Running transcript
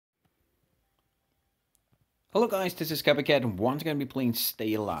Hello guys, this is Copycat and once going to be playing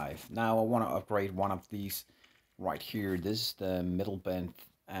Stay Alive. Now I want to upgrade one of these right here. This is the middle band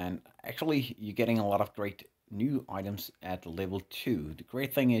and actually you're getting a lot of great new items at level 2. The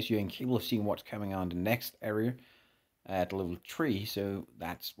great thing is you're incapable of seeing what's coming on the next area at level 3, so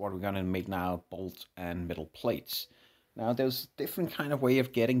that's what we're going to make now, bolt and middle plates. Now there's different kind of way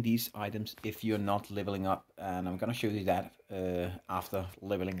of getting these items if you're not leveling up, and I'm going to show you that after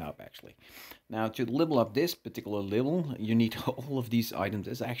leveling up actually. Now to level up this particular level, you need all of these items.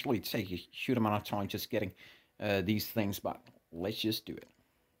 It's actually take a huge amount of time just getting these things, but let's just do it.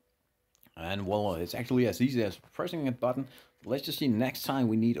 And well, it's actually as easy as pressing a button. Let's just see next time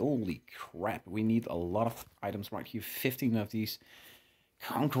we need, holy crap, we need a lot of items right here. 15 of these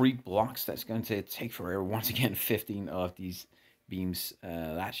concrete blocks. That's going to take forever. Once again, 15 of these beams.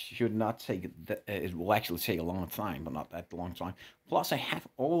 That should not take, it will actually take a long time, but not that long time. Plus I have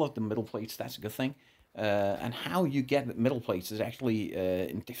all of the middle plates. That's a good thing. And how you get middle plates is actually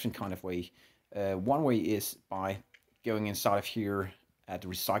in different kind of way. One way is by going inside of here at the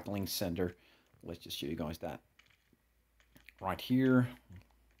recycling center. Let's just show you guys that. Right here,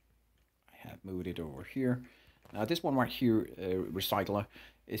 I have moved it over here. Now this one right here, recycler,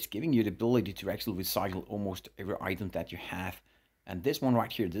 is giving you the ability to actually recycle almost every item that you have. And this one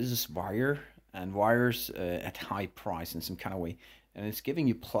right here, this is wire, and wires at high price in some kind of way. And it's giving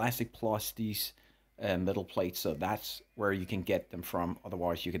you plastic plus these metal plates, so that's where you can get them from.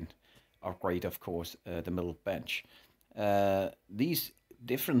 Otherwise you can upgrade, of course, the middle bench. These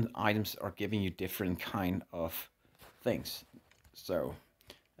different items are giving you different kind of things, so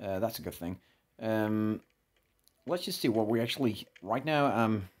that's a good thing. Let's just see what we actually right now.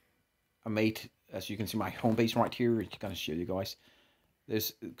 I made, as you can see, my home base right here. It's gonna show you guys.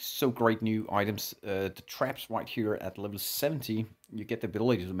 There's so great new items. The traps right here at level 70, you get the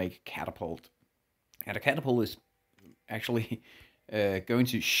ability to make a catapult, and a catapult is actually going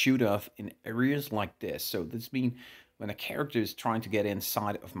to shoot off in areas like this. So this means when a character is trying to get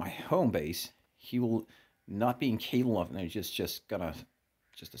inside of my home base, he will not be incapable of. No, just gonna,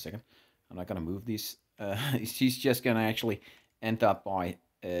 just a second. I'm not gonna move these. He's just gonna actually end up by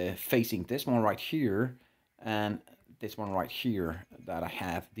facing this one right here and this one right here that I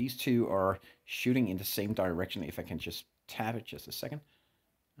have. These two are shooting in the same direction. If I can just tap it, just a second.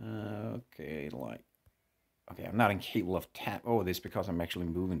 Okay, like, okay, I'm not incapable of tap. Oh, this is because I'm actually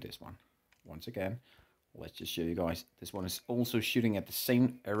moving this one. Once again, let's just show you guys. This one is also shooting at the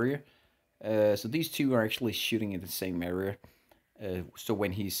same area. So these two are actually shooting in the same area. So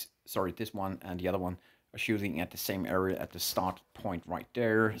when he's, sorry, this one and the other one are shooting at the same area at the start point right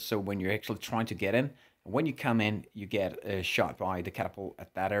there. So when you're actually trying to get in, when you come in, you get shot by the catapult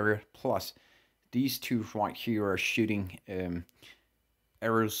at that area. Plus, these two right here are shooting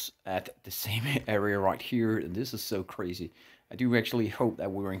arrows at the same area right here. And this is so crazy. I do actually hope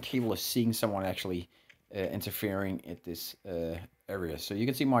that we were incapable of seeing someone actually interfering at this area. So you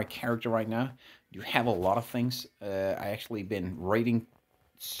can see my character right now. You have a lot of things. I actually been raiding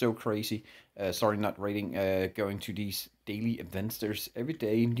so crazy. Sorry, not raiding. Going to these daily events. There's every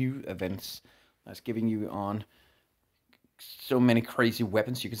day new events that's giving you on so many crazy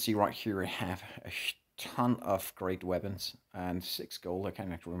weapons. You can see right here I have a ton of great weapons and 6 gold. I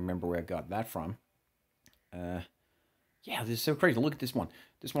can't actually remember where I got that from. Yeah, this is so crazy. Look at this one.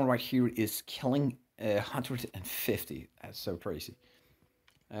 This one right here is killing 150. That's so crazy.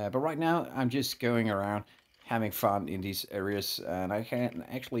 But right now, I'm just going around having fun in these areas, and I can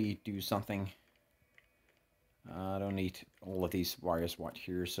actually do something. I don't need all of these wires right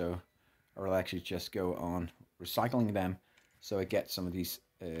here, so I will actually just go on recycling them, so I get some of these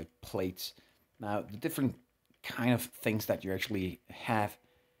plates. Now, the different kind of things that you actually have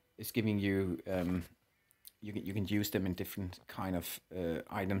is giving you you can use them in different kind of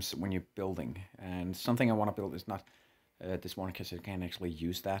items when you're building. And something I want to build is not this one, because I can't actually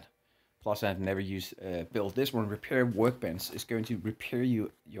use that. Plus, I've never used build this one. Repair workbench is going to repair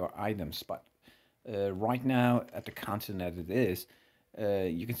your items, but right now at the content that it is,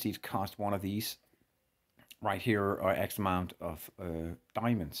 you can see it cost one of these right here are X amount of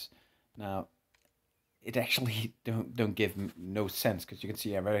diamonds. Now, it actually don't give no sense, because you can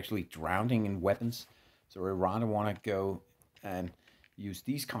see I'm actually drowning in weapons. So I rather want to go and use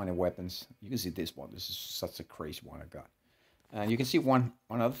these kind of weapons. You can see this one. This is such a crazy one I got. And you can see one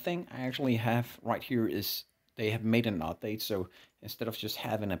other thing I actually have right here is they have made an update. So instead of just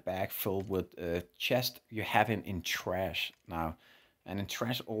having a bag filled with chest, you have it in trash now. And in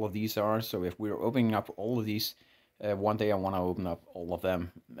trash, all of these are. So if we're opening up all of these, one day I want to open up all of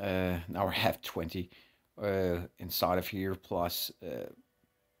them. Now I have 20 inside of here, plus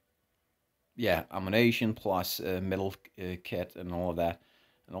yeah, ammunition plus metal kit and all of that.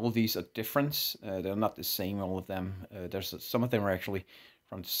 And all of these are different. They're not the same, all of them. There's some of them are actually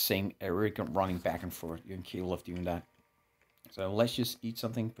from the same area, running back and forth. You're capable of doing that. So let's just eat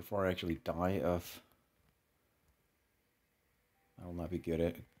something before I actually die of. That will not be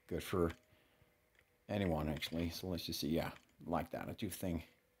good for anyone actually. So let's just see. Yeah, like that. I do think.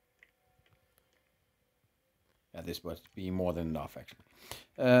 Yeah, this would be more than enough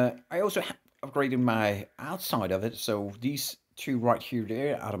actually. I also upgraded my outside of it, so these two right here,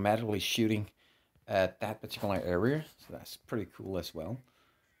 they're automatically shooting at that particular area, so that's pretty cool as well.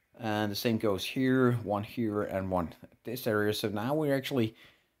 And the same goes here, one here, and one at this area. So now we're actually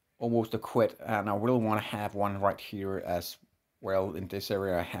almost equipped, and I really want to have one right here as well. In this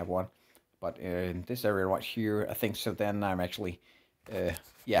area, I have one, but in this area right here, I think so. Then I'm actually,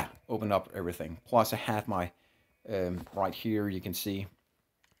 yeah, open up everything. Plus, I have my right here. You can see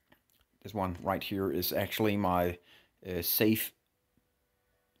this one right here is actually my safe,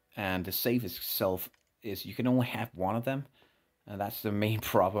 and the safe itself is you can only have one of them, and that's the main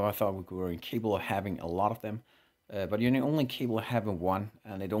problem. I thought we were capable of having a lot of them, but you're only capable of having one,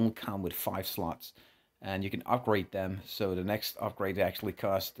 and it only come with 5 slots, and you can upgrade them. So the next upgrade actually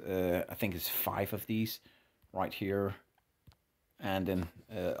cost, I think it's 5 of these right here, and then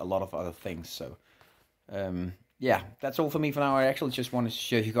a lot of other things. So yeah, that's all for me for now. I actually just wanted to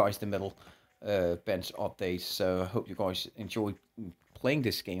show you guys the middle bench updates. So I hope you guys enjoy playing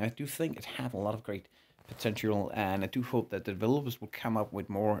this game. I do think it has a lot of great potential, and I do hope that the developers will come up with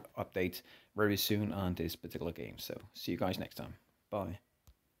more updates very soon on this particular game. So see you guys next time. Bye.